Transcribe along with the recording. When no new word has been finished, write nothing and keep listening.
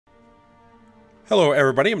Hello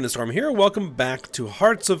everybody, I'm Dishonor here. Welcome back to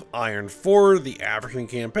Hearts of Iron 4, the African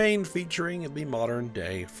campaign featuring the modern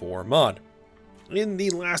day 4 mod. In the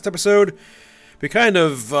last episode, we kind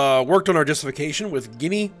of worked on our justification with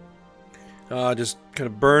Guinea. Just kind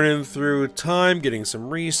of burning through time, getting some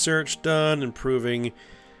research done, improving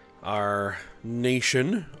our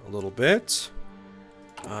nation a little bit.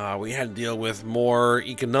 We had to deal with more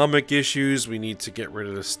economic issues. We need to get rid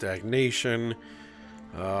of the stagnation.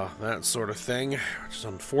 That sort of thing, which is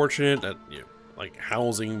unfortunate. That like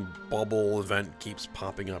housing bubble event keeps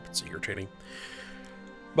popping up. It's irritating.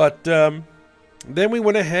 But then we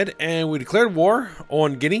went ahead and we declared war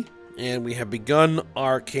on Guinea, and we have begun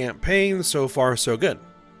our campaign. So far, so good.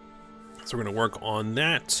 So we're going to work on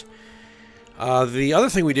that. The other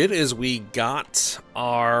thing we did is we got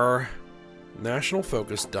our national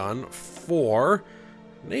focus done for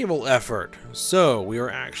naval effort. So we are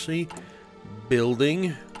actually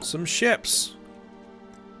building some ships,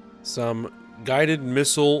 some guided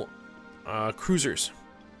missile cruisers.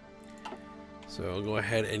 So I'll go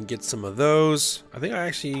ahead and get some of those. I think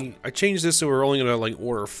I changed this so we're only gonna like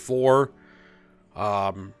order 4.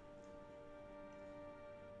 So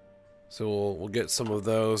we'll get some of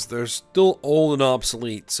those. They're still old and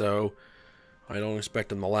obsolete, so I don't expect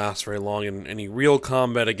them to last very long in any real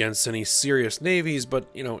combat against any serious navies. But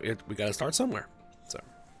you know, we gotta start somewhere.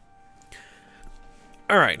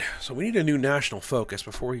 Alright, so we need a new national focus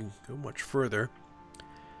before we can go much further.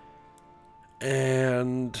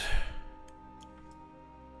 And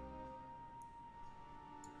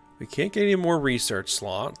we can't get any more research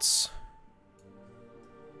slots.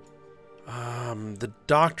 The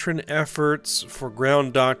doctrine efforts for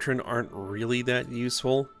ground doctrine aren't really that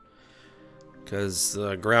useful, because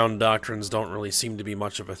ground doctrines don't really seem to be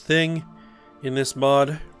much of a thing in this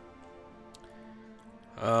mod.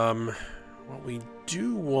 What we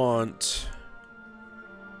do want,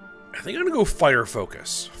 I think I'm gonna go fighter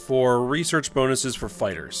focus for research bonuses for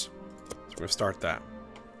fighters. So we're gonna start that.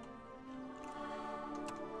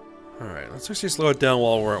 Alright, let's actually slow it down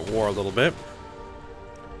while we're at war a little bit.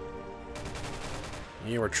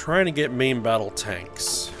 Yeah, we're trying to get main battle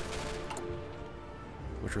tanks,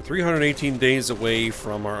 which are 318 days away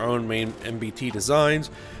from our own main MBT designs.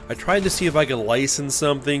 I tried to see if I could license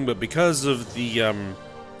something, but because of the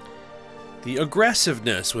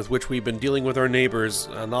aggressiveness with which we've been dealing with our neighbors,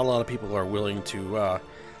 not a lot of people are willing to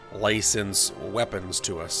license weapons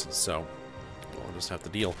to us, so we'll just have to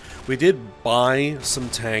deal. We did buy some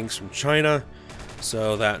tanks from China,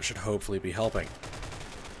 so that should hopefully be helping.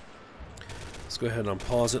 Let's go ahead and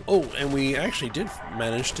unpause it. Oh, and we actually did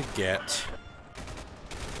manage to get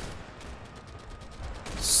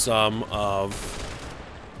some of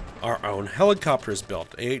our own helicopters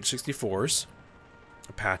built, AH-64s.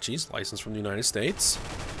 Apaches, licensed from the United States.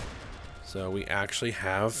 So we actually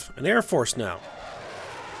have an Air Force now,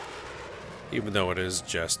 even though it is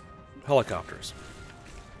just helicopters.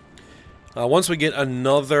 Once we get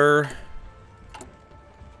another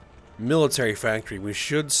military factory, we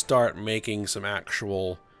should start making some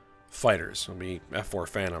actual fighters. It'll be F-4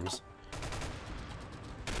 Phantoms.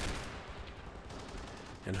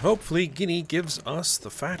 And hopefully Guinea gives us the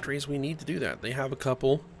factories we need to do that. They have a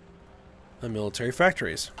couple military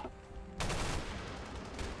factories.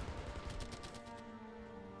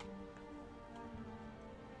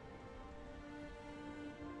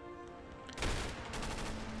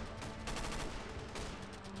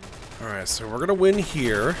 Alright, so we're gonna win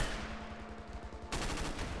here.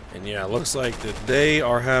 And yeah, it looks like that they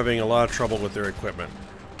are having a lot of trouble with their equipment.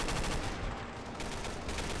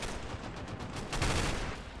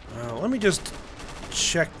 Let me just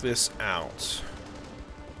check this out.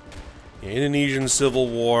 Indonesian Civil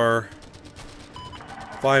War,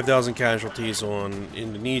 5,000 casualties on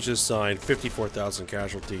Indonesia's side, 54,000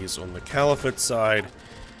 casualties on the Caliphate side.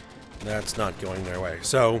 That's not going their way.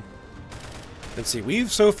 So, let's see,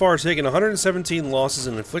 we've so far taken 117 losses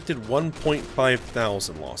and inflicted 1.5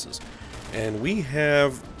 thousand losses. And we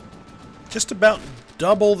have just about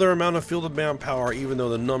double their amount of fielded manpower, even though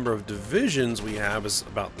the number of divisions we have is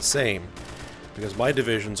about the same, because my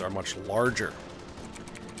divisions are much larger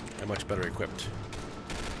and much better equipped.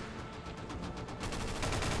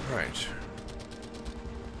 Alright.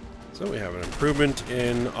 So we have an improvement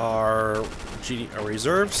in our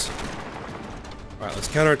reserves. Alright, let's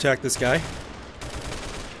counterattack this guy.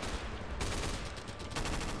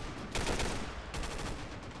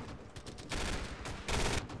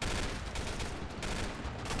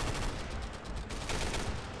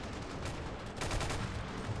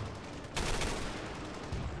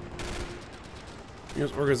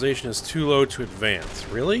 This organization is too low to advance.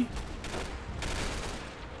 Really?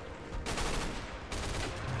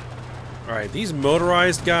 Alright, these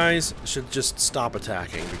motorized guys should just stop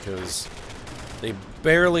attacking because they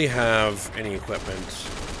barely have any equipment.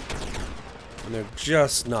 And they're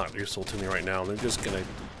just not useful to me right now. They're just gonna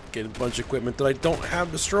get a bunch of equipment that I don't have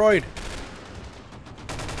destroyed.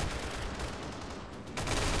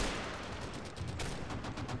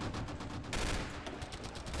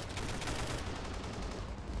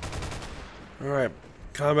 Alright,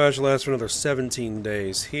 combat should last for another 17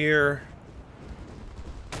 days here.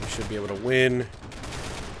 We should be able to win.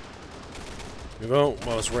 We've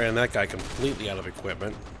almost ran that guy completely out of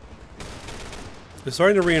equipment. They're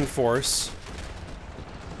starting to reinforce.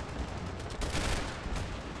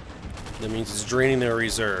 That means it's draining their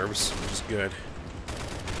reserves, which is good.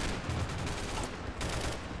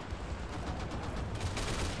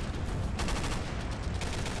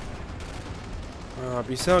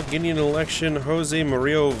 Bissau Guinean election, Jose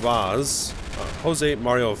Mario Vaz. Jose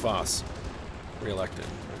Mario Vaz. Re-elected.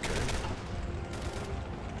 Okay.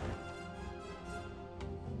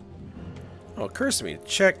 Oh, it occurs to me to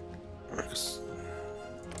check.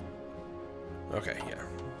 Okay, yeah.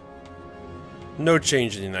 No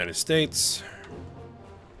change in the United States.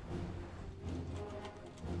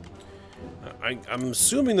 I'm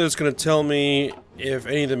assuming that it's going to tell me if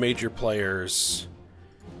any of the major players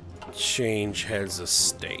change heads of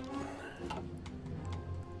state.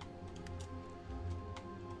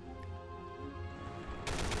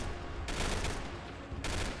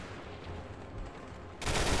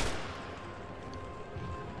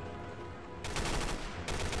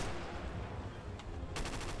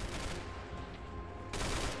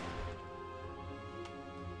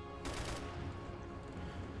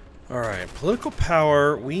 Alright, political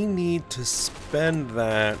power, we need to spend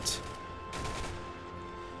that.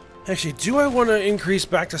 Actually, do I want to increase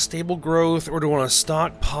back to stable growth, or do I want to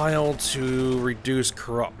stockpile to reduce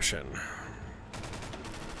corruption?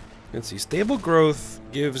 Let's see, stable growth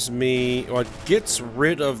gives me, well, it gets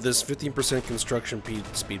rid of this 15% construction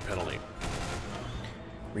speed penalty.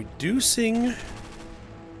 Reducing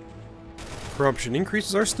corruption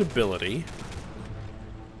increases our stability.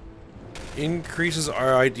 Increases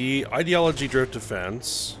our ideology drift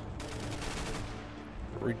defense.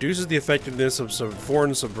 Reduces the effectiveness of some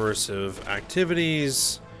foreign subversive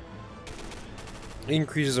activities.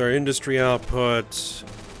 Increases our industry output.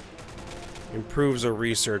 Improves our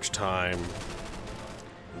research time.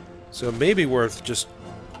 So it may be worth just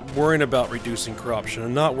worrying about reducing corruption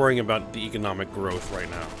and not worrying about the economic growth right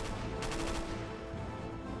now.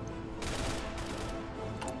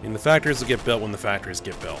 And the factories will get built when the factories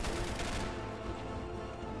get built.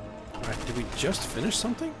 Alright, did we just finish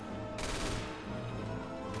something?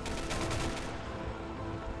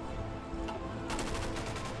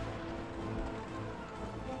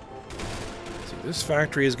 See, this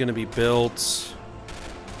factory is going to be built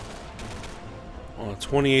on the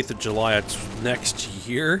 28th of July. It's next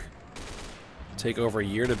year. Take over a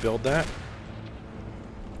year to build that.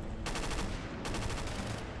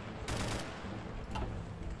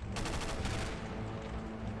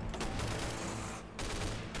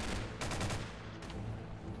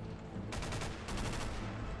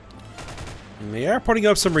 And they are putting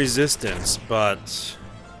up some resistance, but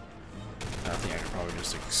I think I could probably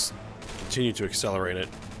just continue to accelerate it.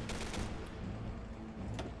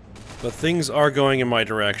 But things are going in my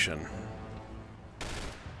direction.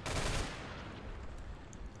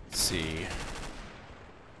 Let's see.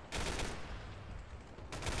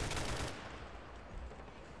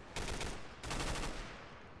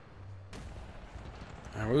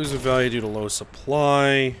 I lose a value due to low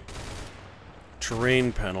supply.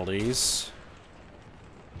 Terrain penalties.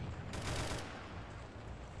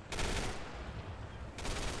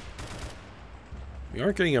 We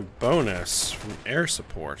aren't getting a bonus from air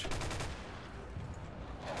support.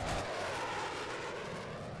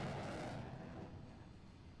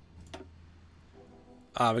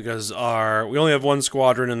 Because we only have one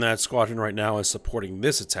squadron, and that squadron right now is supporting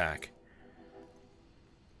this attack.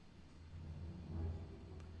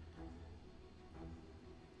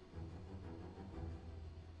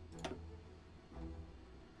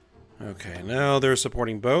 Okay, now they're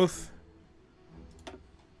supporting both.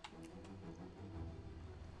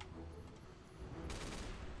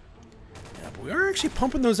 We are actually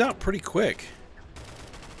pumping those out pretty quick.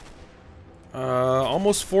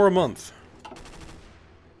 Almost 4 a month.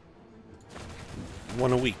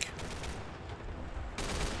 1 a week.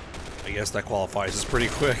 I guess that qualifies as pretty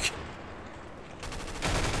quick.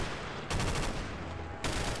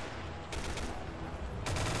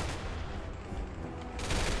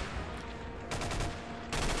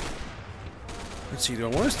 Let's see, do I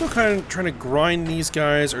want to still kind of trying to grind these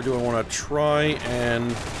guys, or do I want to try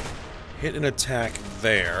and hit an attack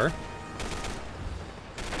there.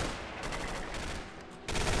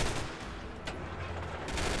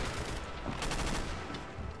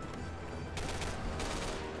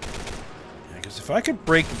 Because if I could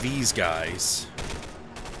break these guys,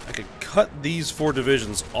 I could cut these 4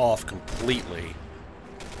 divisions off completely.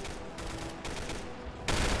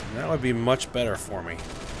 And that would be much better for me.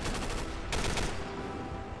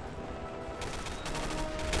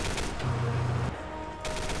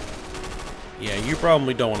 Yeah, you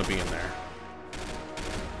probably don't want to be in there.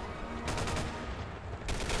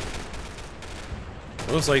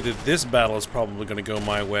 It looks like that this battle is probably going to go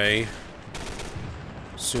my way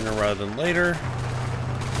sooner rather than later.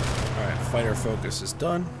 Alright, fighter focus is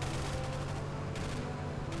done.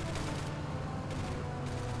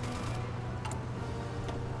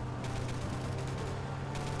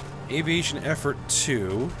 Aviation Effort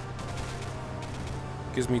 2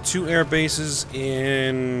 gives me 2 air bases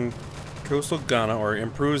in Coastal Ghana, or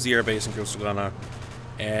improves the air base in Coastal Ghana,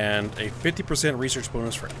 and a 50% research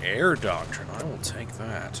bonus for air doctrine. I will take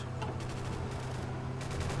that.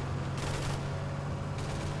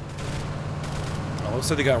 Oh, looks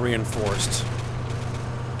like they got reinforced.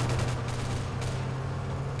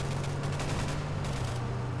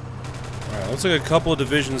 Alright, looks like a couple of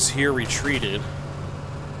divisions here retreated.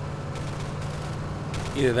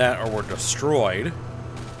 Either that or were destroyed.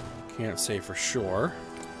 Can't say for sure.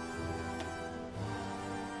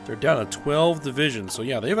 They're down to 12 divisions, so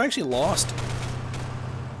yeah, they've actually lost.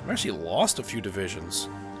 They've actually lost a few divisions.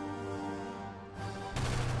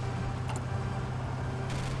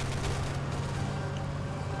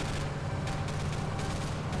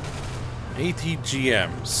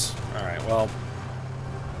 ATGMs. Alright, well.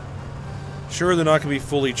 Sure, they're not going to be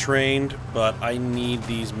fully trained, but I need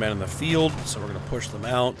these men in the field, so we're going to push them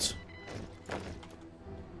out.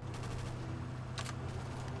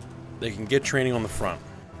 They can get training on the front.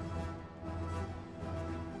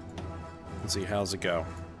 Let's see, how's it go?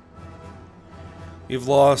 We've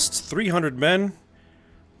lost 300 men.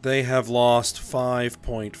 They have lost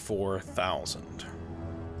 5.4 thousand.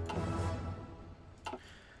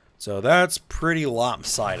 So that's pretty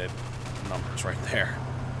lopsided numbers right there.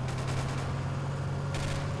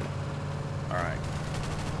 Alright.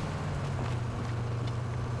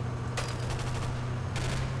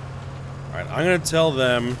 Alright, I'm going to tell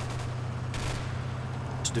them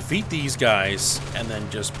to defeat these guys and then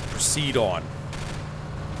just proceed on.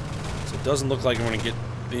 So it doesn't look like I'm going to get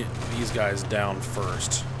these guys down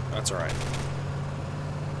first. That's alright.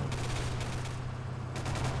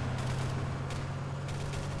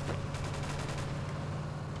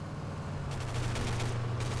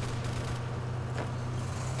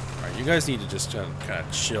 Alright, you guys need to just kind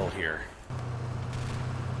of chill here.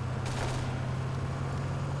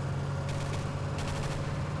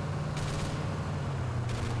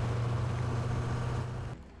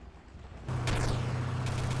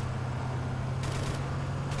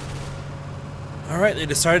 Alright, they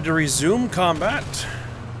decided to resume combat.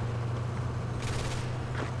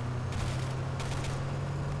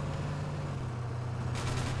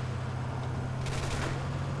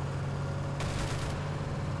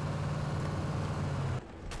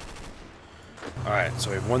 Alright,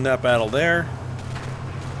 so we've won that battle there.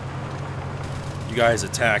 You guys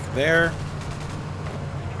attack there.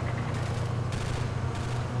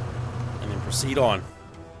 And then proceed on.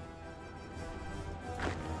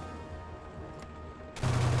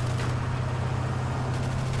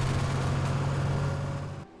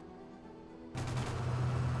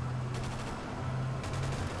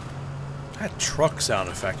 That truck sound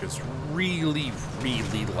effect is really,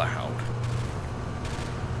 really loud.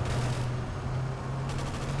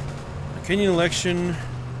 The Kenyan election,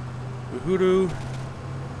 Uhuru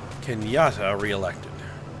Kenyatta re-elected.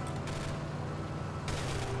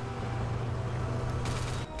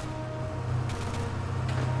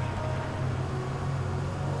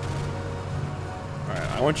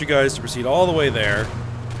 Alright, I want you guys to proceed all the way there.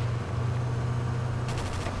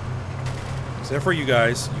 Except for you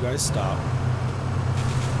guys stop.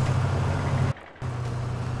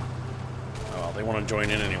 Oh, well, they want to join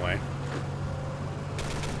in anyway.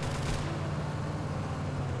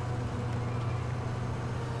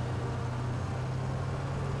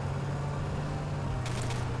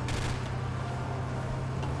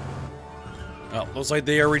 Oh, looks like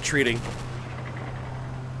they are retreating.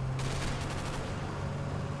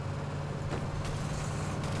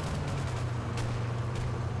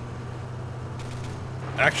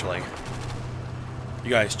 Actually, you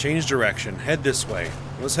guys change direction, head this way.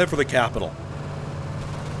 Let's head for the capital.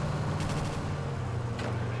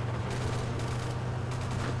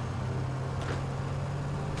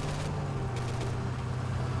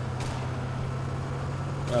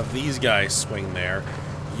 of these guys swing there.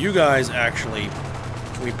 You guys actually...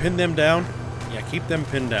 Can we pin them down? Yeah, keep them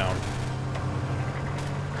pinned down.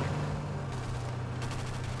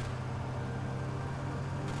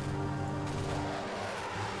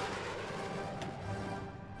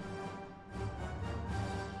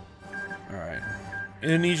 Alright.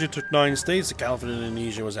 Indonesia took 9 states. The Caliphate of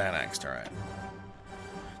Indonesia was annexed. Alright.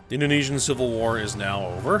 The Indonesian Civil War is now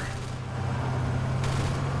over.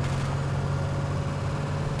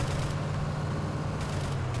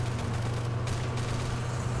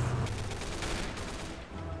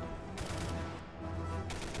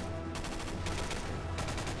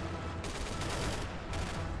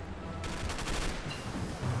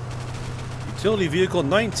 Utility Vehicle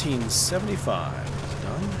 1975 is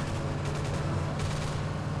done.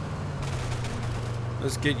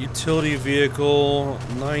 Let's get Utility Vehicle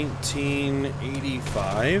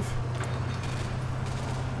 1985.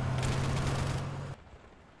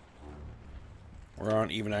 We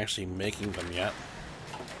aren't even actually making them yet.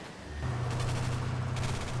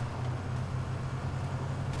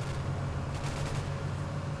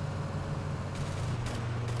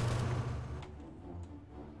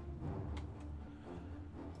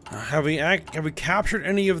 Have we captured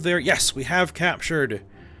any of their... Yes, we have captured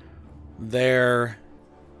their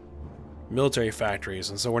military factories.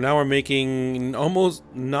 And so we're making almost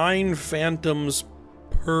 9 Phantoms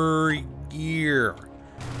per year.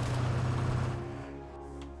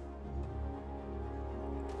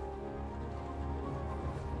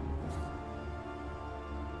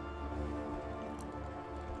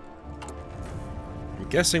 I'm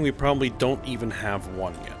guessing we probably don't even have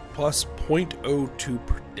one yet. Plus 0.02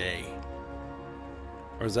 per day.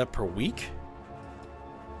 Or is that per week?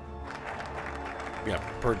 Yeah,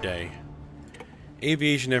 per day.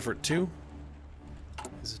 Aviation effort 2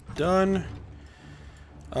 is done.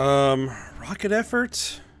 Rocket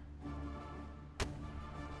effort.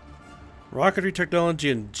 Rocketry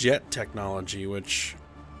technology and jet technology, which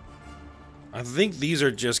I think these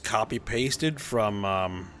are just copy-pasted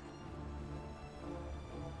from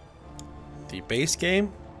the base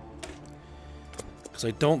game. Because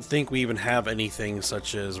I don't think we even have anything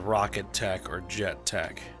such as rocket tech or jet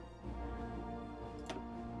tech.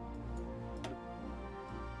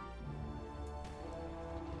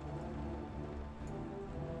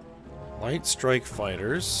 Light strike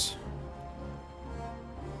fighters.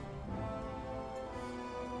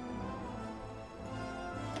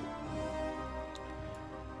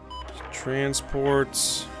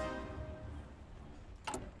 Transports.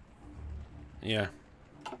 Yeah.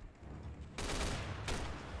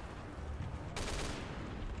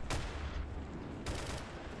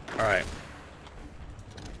 Alright.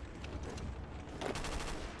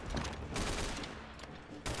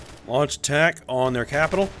 Launch attack on their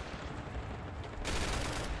capital.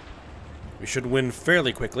 We should win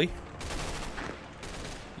fairly quickly.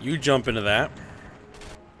 You jump into that.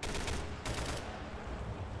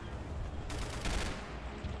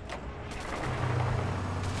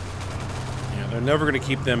 Yeah, they're never going to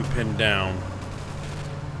keep them pinned down.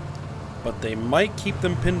 But they might keep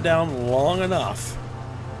them pinned down long enough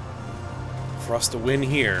for us to win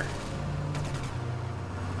here.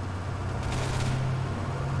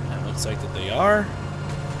 It looks like that they are.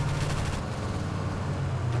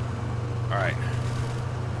 Alright.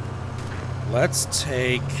 Let's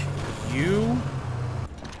take you,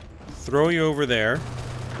 throw you over there.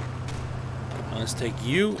 Let's take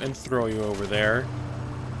you and throw you over there.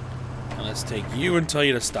 And let's take you and tell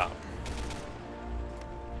you to stop.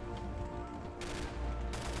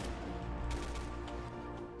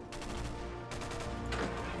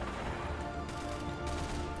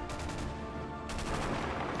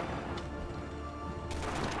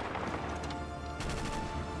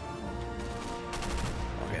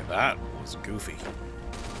 That was goofy.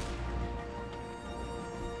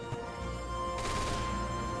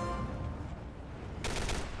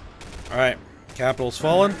 Alright, capital's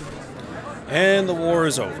fallen, and the war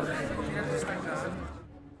is over.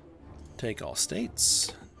 Take all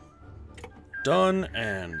states. Done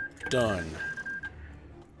and done.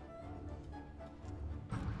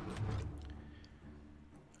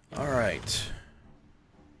 Alright.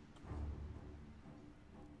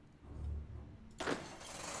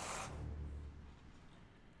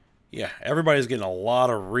 Yeah, everybody's getting a lot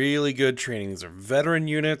of really good training. These are veteran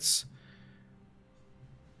units.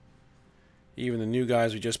 Even the new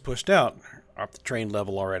guys we just pushed out are up to train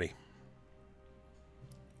level already.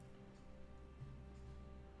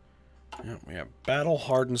 Yeah, we have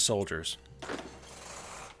battle-hardened soldiers.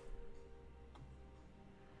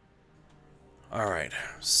 Alright,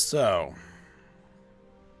 so...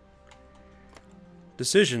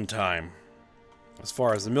 decision time as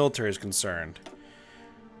far as the military is concerned.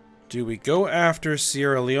 Do we go after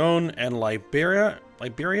Sierra Leone and Liberia?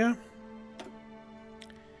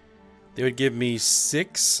 They would give me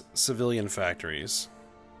 6 civilian factories.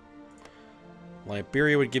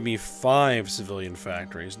 Liberia would give me 5 civilian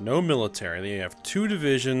factories. No military. They have 2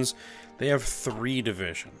 divisions. They have 3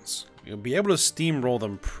 divisions. You'll be able to steamroll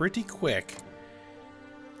them pretty quick.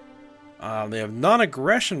 They have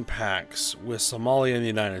non-aggression pacts with Somalia and the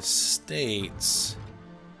United States.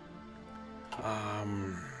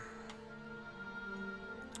 I'm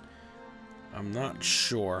not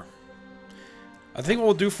sure. I think what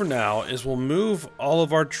we'll do for now is we'll move all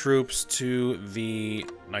of our troops to the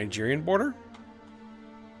Nigerian border.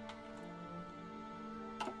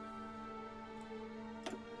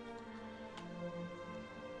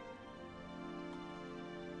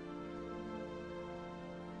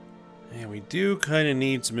 And we do kind of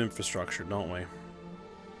need some infrastructure, don't we?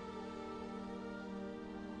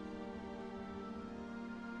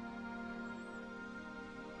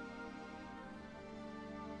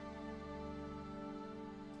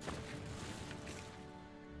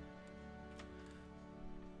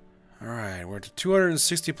 Alright, we're to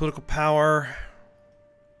 260 political power.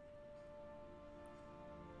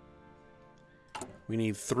 We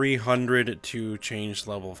need 300 to change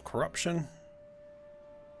the level of corruption.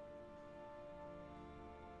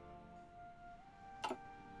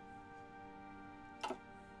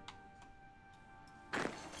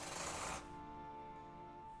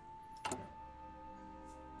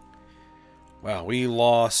 Wow, we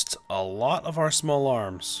lost a lot of our small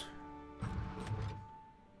arms.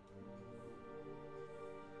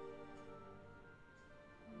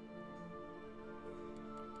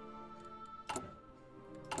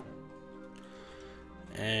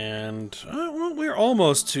 And, well, we're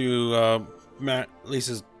almost to at least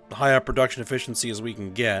as high a production efficiency as we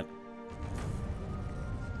can get.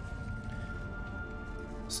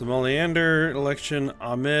 Somaliander election,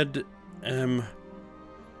 Ahmed M.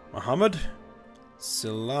 Mohammed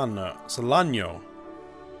Solano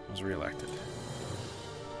was re-elected.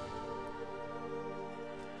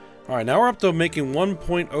 Alright, now we're up to making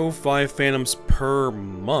 1.05 Phantoms per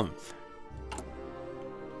month.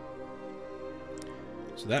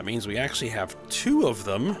 So that means we actually have 2 of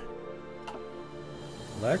them.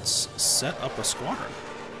 Let's set up a squadron.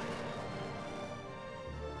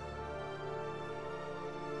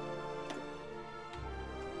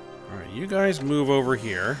 Alright, you guys move over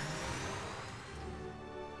here.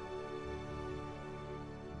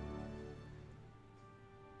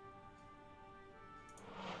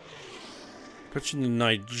 Put you in the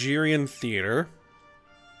Nigerian theater.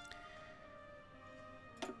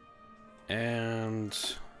 And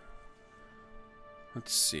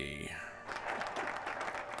let's see.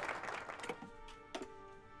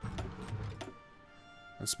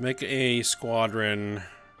 Let's make a squadron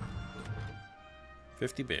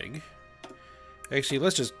 50 big. Actually,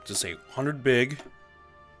 let's just say 100 big.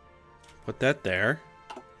 Put that there.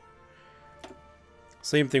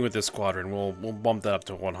 Same thing with this squadron. We'll bump that up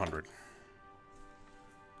to 100.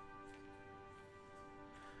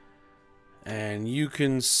 And you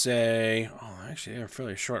can say, oh, actually, they're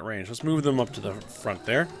fairly short range. Let's move them up to the front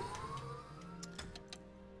there.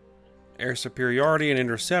 Air superiority and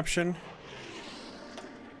interception.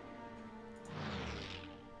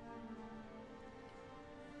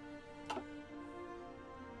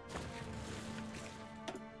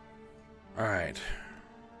 Alright.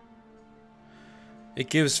 It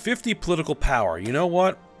gives 50 political power. You know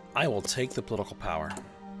what? I will take the political power.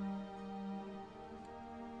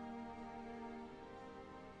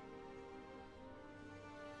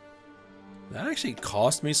 That actually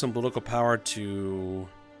cost me some political power to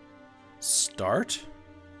start.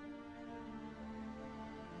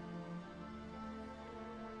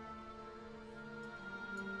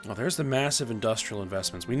 Oh, there's the massive industrial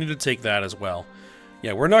investments. We need to take that as well.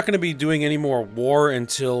 Yeah, we're not going to be doing any more war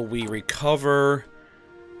until we recover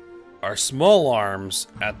our small arms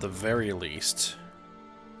at the very least.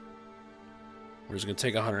 We're just going to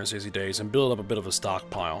take 160 days and build up a bit of a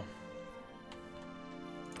stockpile.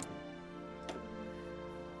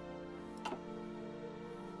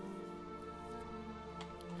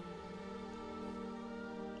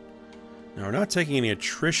 Now, we're not taking any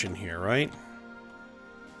attrition here, right?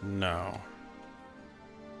 No.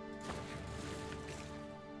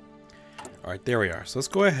 Alright, there we are. So let's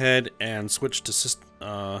go ahead and switch to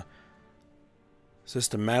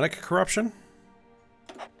systematic corruption.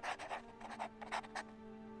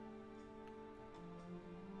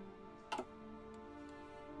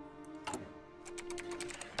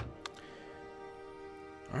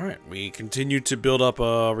 Alright. Alright, we continue to build up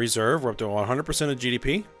a reserve. We're up to 100% of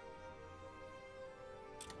GDP.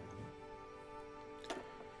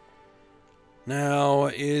 Now,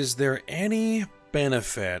 is there any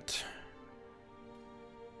benefit?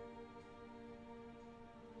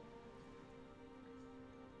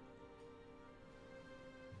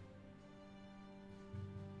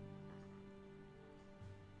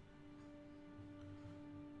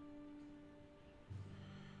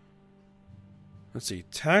 Let's see,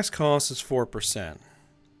 tax cost is 4%.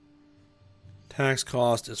 Tax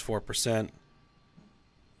cost is 4%.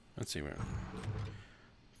 Let's see,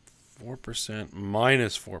 4%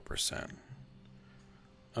 minus 4%.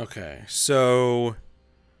 Okay, so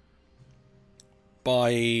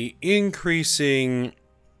by increasing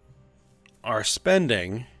our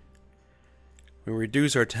spending, we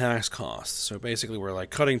reduce our tax costs. So basically we're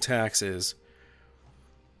like cutting taxes.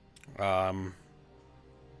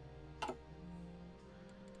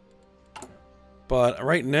 But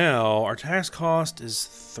right now, our tax cost is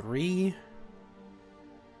 3.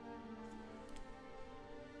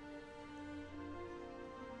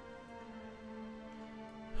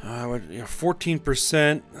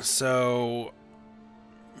 14%, so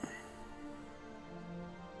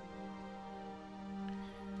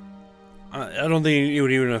I don't think it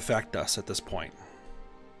would even affect us at this point.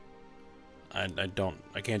 I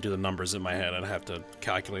can't do the numbers in my head. I'd have to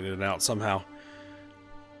calculate it out somehow.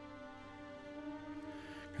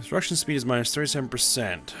 Construction speed is minus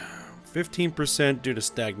 37%. 15% due to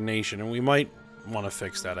stagnation, and we might want to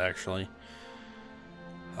fix that actually.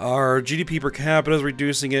 Our GDP per capita is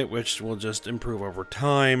reducing it, which will just improve over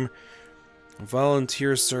time.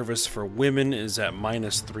 Volunteer service for women is at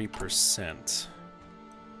minus 3%.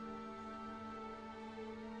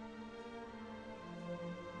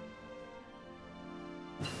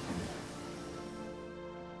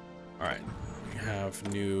 Alright, we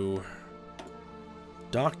have new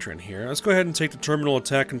doctrine here. Let's go ahead and take the terminal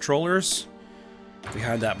attack controllers. We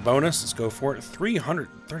had that bonus. Let's go for it.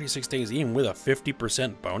 336 days even with a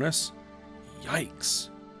 50% bonus. Yikes.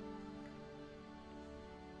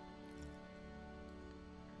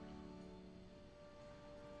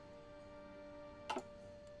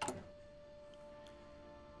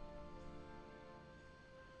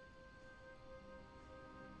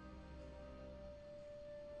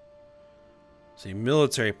 See,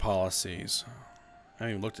 military policies. I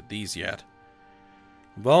haven't even looked at these yet.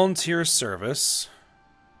 Volunteer service.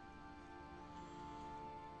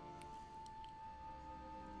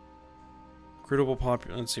 Critical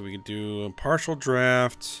population. Let's see, we could do a partial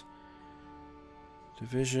draft.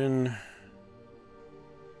 Division.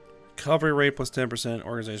 Recovery rate plus 10%.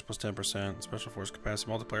 Organization plus 10%. Special force capacity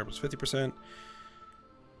multiplier plus 50%.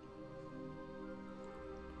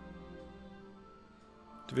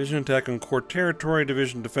 Division attack on core territory.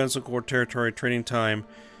 Division defense on core territory. Training time.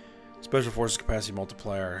 Special forces capacity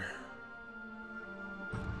multiplier.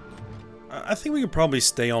 I think we can probably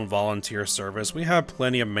stay on volunteer service. We have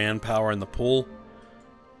plenty of manpower in the pool.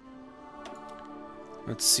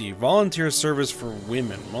 Let's see. Volunteer service for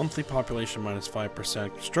women. Monthly population minus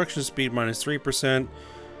 5%. Construction speed minus 3%.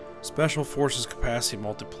 Special forces capacity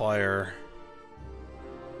multiplier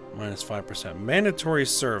minus 5%. Mandatory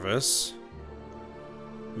service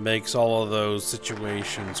makes all of those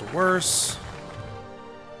situations worse.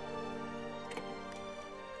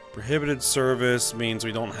 Prohibited service means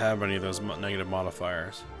we don't have any of those negative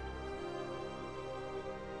modifiers.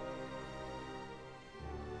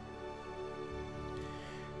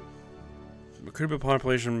 Recruitment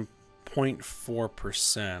population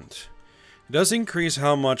 0.4%. It does increase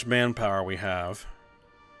how much manpower we have.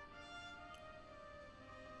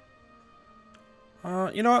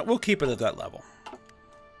 You know what? We'll keep it at that level.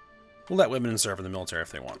 We'll let women serve in the military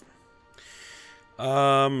if they want.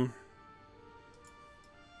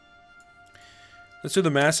 Let's do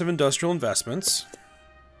the massive industrial investments.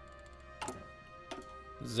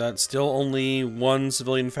 Is that still only one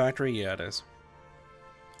civilian factory? Yeah, it is.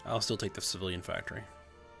 I'll still take the civilian factory.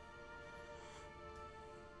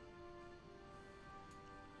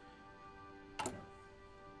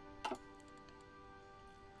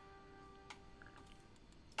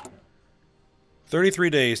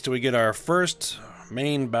 "33 days till we get our first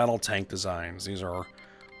main battle tank designs." These are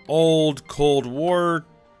old Cold War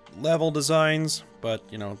level designs, but,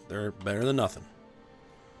 you know, they're better than nothing.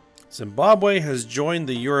 Zimbabwe has joined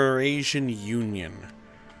the Eurasian Union.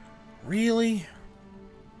 Really?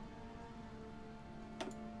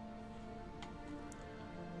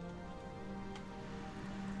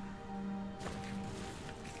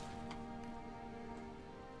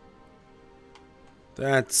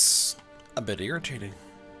 That's a bit irritating.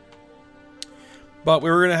 But we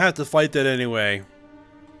were going to have to fight that anyway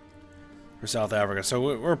for South Africa. So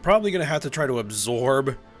we're probably going to have to try to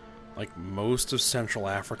absorb like most of Central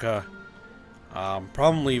Africa.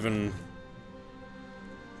 Probably even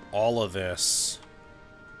all of this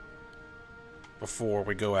before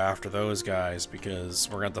we go after those guys, because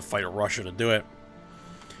we're going to have to fight Russia to do it.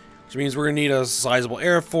 Which means we're going to need a sizable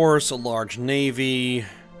air force, a large navy,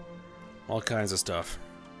 all kinds of stuff.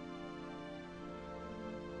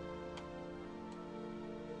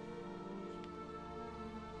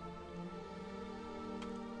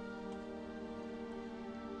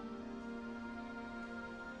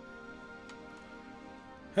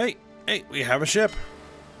 Hey, we have a ship.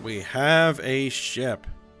 We have a ship.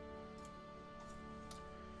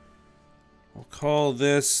 We'll call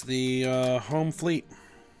this the home fleet.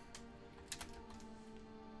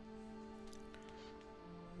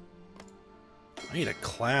 I need a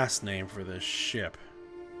class name for this ship.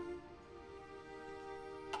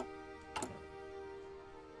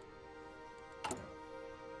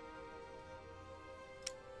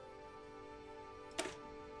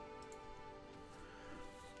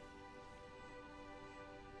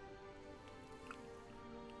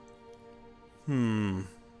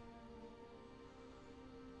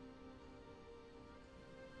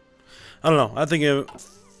 I don't know. I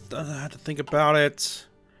had to think about it.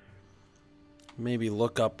 Maybe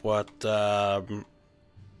look up what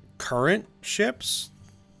current ships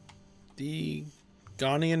the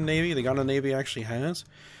Ghanaian Navy actually has.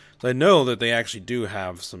 So I know that they actually do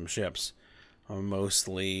have some ships,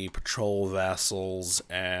 mostly patrol vessels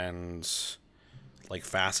and like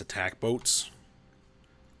fast attack boats.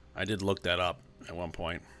 I did look that up at one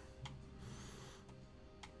point.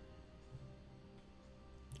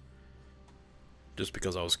 Just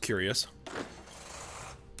because I was curious.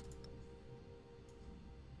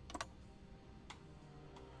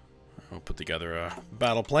 I'll put together a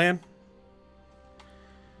battle plan.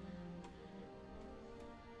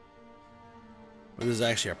 But this is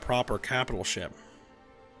actually a proper capital ship.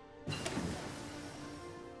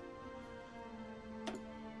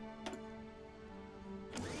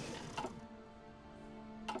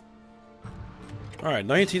 Alright,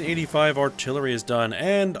 1985 artillery is done,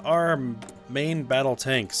 and our main battle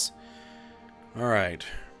tanks. Alright.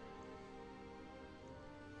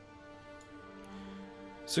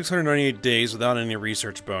 698 days without any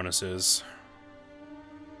research bonuses.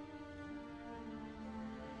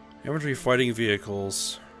 Infantry fighting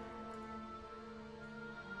vehicles.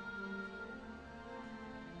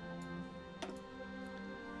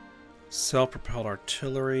 Self-propelled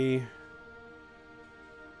artillery.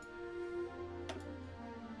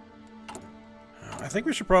 I think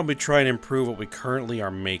we should probably try and improve what we currently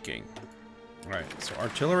are making. Alright, so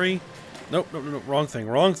artillery. Nope, wrong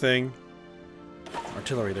thing.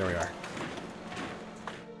 Artillery, there we are.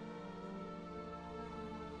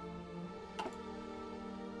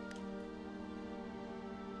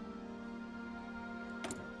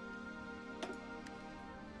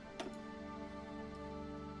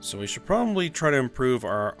 So we should probably try to improve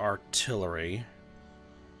our artillery.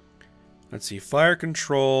 Let's see, fire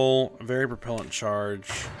control, very propellant charge.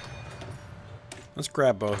 Let's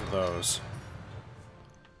grab both of those.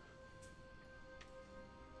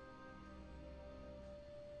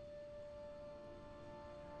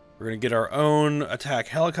 We're going to get our own attack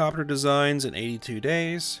helicopter designs in 82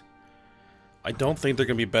 days. I don't think they're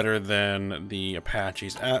going to be better than the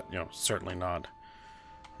Apaches. Certainly not.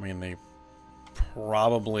 I mean, they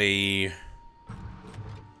probably...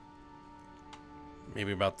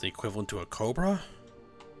 maybe about the equivalent to a Cobra?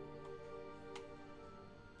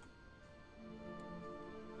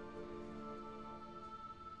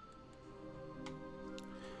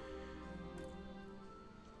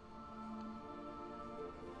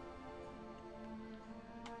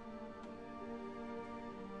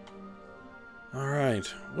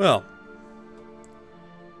 Alright, well,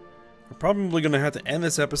 we're probably going to have to end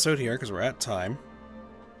this episode here because we're at time.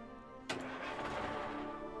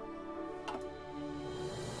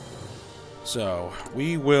 So,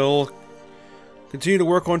 we will continue to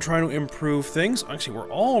work on trying to improve things. Actually,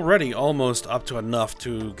 we're already almost up to enough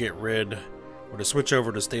to get rid, or to switch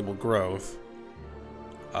over to stable growth.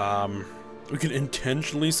 We can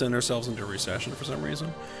intentionally send ourselves into recession for some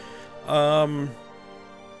reason.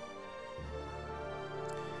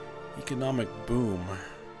 Economic boom.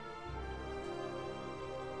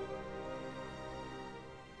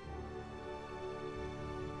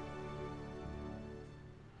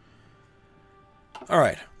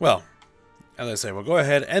 Alright, well, as I say, we'll go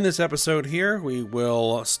ahead and end this episode here. We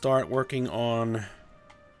will start working on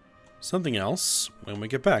something else when we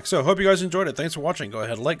get back. So, hope you guys enjoyed it. Thanks for watching. Go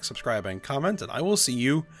ahead, like, subscribe, and comment, and I will see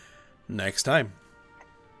you next time.